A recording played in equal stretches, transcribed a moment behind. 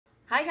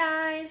Hi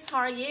guys, how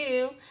are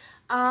you?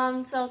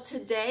 So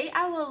today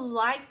I would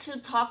like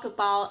to talk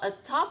about a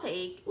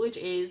topic which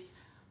is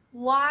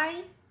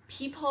why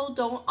people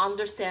don't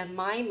understand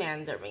my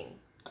Mandarin.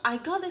 I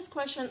got this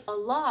question a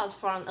lot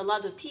from a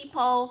lot of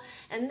people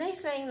and they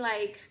saying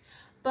like,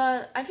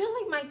 but I feel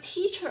like my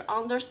teacher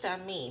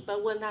understand me,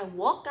 but when I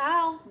walk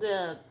out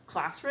the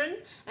classroom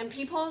and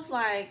people's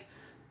like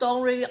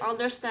don't really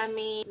understand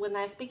me when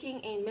I'm speaking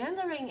in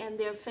Mandarin and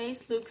their face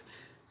look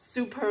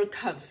super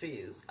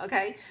confused.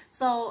 Okay,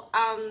 so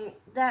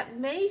that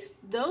makes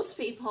those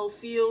people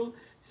feel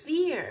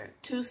fear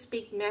to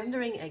speak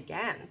Mandarin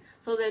again,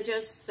 so they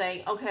just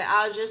say, okay,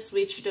 I'll just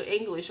switch to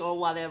English or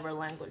whatever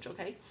language.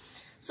 Okay,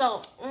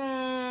 so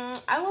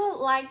I would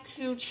like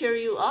to cheer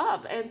you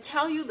up and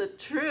tell you the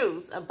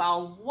truth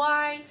about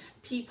why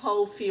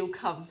people feel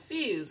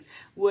confused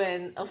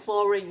when a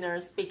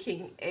foreigner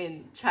speaking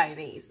in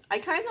Chinese. I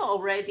kind of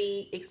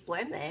already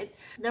explained it.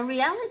 The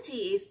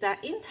reality is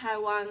that in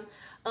Taiwan,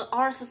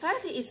 our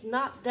society is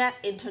not that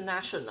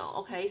international,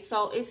 okay?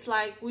 So it's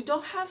like we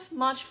don't have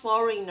much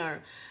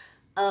foreigner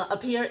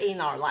appear in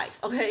our life,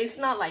 okay? It's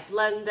not like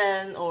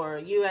London or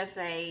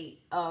USA.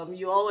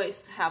 You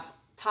always have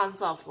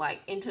tons of like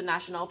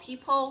international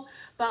people,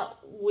 but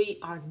we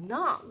are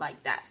not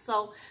like that.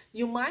 So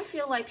you might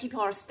feel like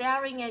people are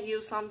staring at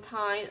you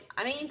sometimes.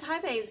 I mean, in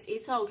Taipei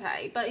it's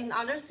okay, but in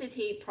other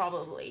city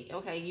probably,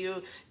 okay,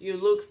 you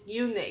look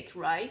unique,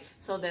 right?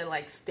 So they're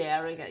like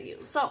staring at you.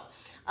 So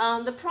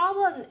the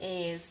problem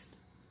is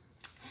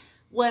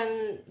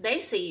when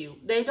they see you,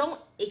 they don't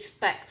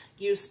expect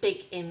you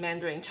speak in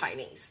Mandarin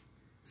Chinese.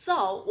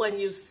 So when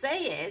you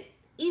say it,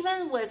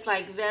 even with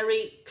like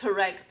very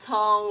correct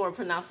tone or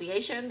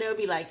pronunciation, they'll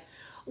be like,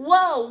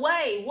 whoa,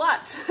 wait,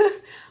 what?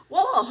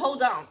 Whoa,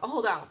 hold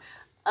on.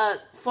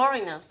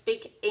 Foreigner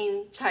speaking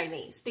in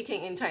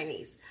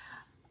Chinese.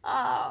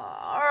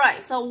 All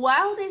right, so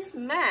while this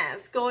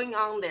mess going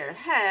on their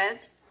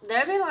head,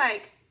 they'll be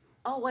like,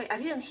 oh wait, I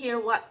didn't hear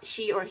what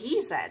she or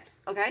he said,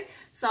 okay?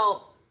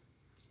 So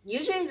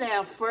usually they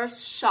are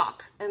first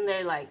shocked and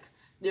they like,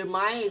 their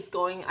mind is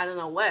going I don't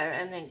know where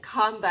and then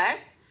come back.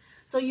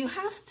 So you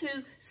have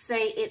to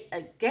say it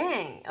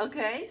again,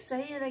 okay?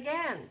 Say it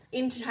again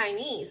in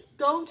Chinese.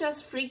 Don't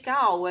just freak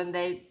out when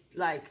they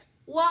like,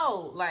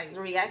 whoa, like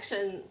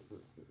reaction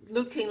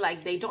looking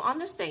like they don't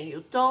understand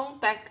you.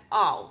 Don't back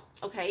off,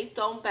 okay?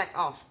 Don't back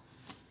off.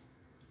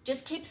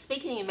 Just keep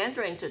speaking in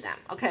Mandarin to them,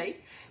 okay?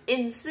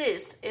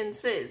 Insist,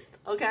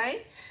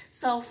 okay?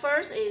 So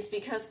first is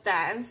because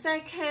that, and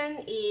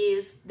second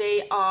is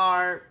they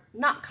are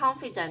not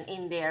confident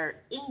in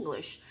their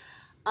English.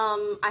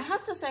 I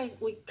have to say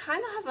we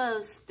kind of have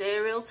a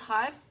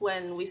stereotype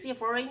when we see a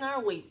foreigner.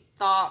 We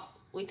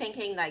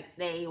thinking like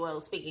they will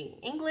speak in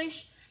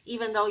English,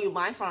 even though you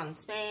might from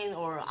Spain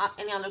or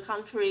any other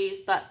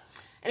countries. But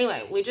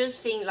anyway, we just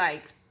think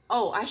like,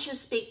 oh, I should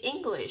speak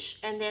English,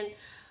 and then,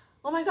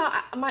 oh my God,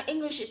 my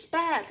English is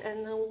bad,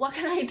 and what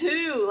can I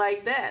do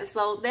like that?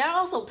 So they're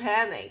also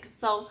panic.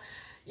 So,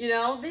 you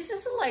know, this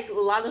is like a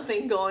lot of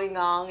things going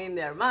on in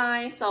their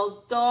mind.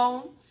 So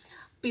don't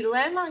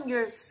blame on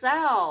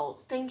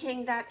yourself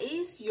thinking that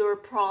is your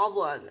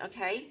problem,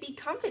 okay? Be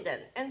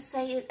confident and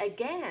say it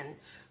again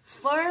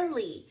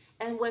firmly,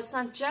 and with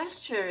some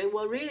gesture it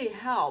will really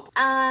help.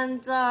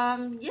 And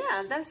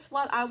yeah, that's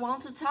what I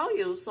want to tell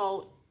you.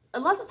 So a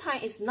lot of time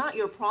it's not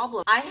your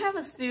problem. I have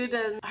a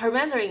student, her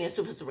Mandarin is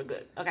super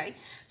good, okay?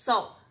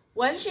 So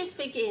when she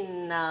speak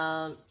in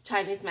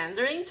Chinese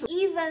Mandarin, to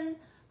even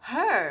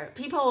her,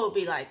 people will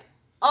be like,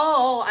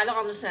 oh, I don't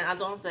understand.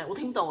 我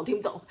听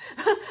不懂.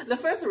 The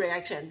first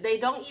reaction, they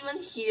don't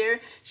even hear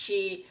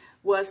she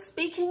was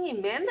speaking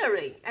in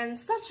Mandarin, and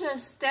such a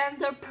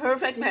standard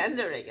perfect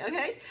Mandarin,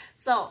 okay?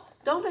 So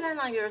don't blame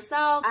on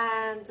yourself,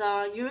 and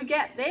you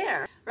get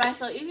there, right?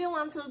 So if you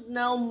want to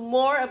know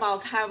more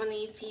about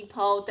Taiwanese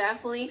people,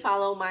 definitely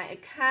follow my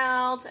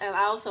account, and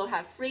I also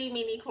have free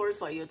mini course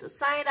for you to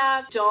sign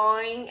up,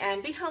 join,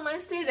 and become my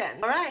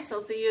student. All right,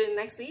 so see you in the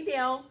next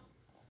video.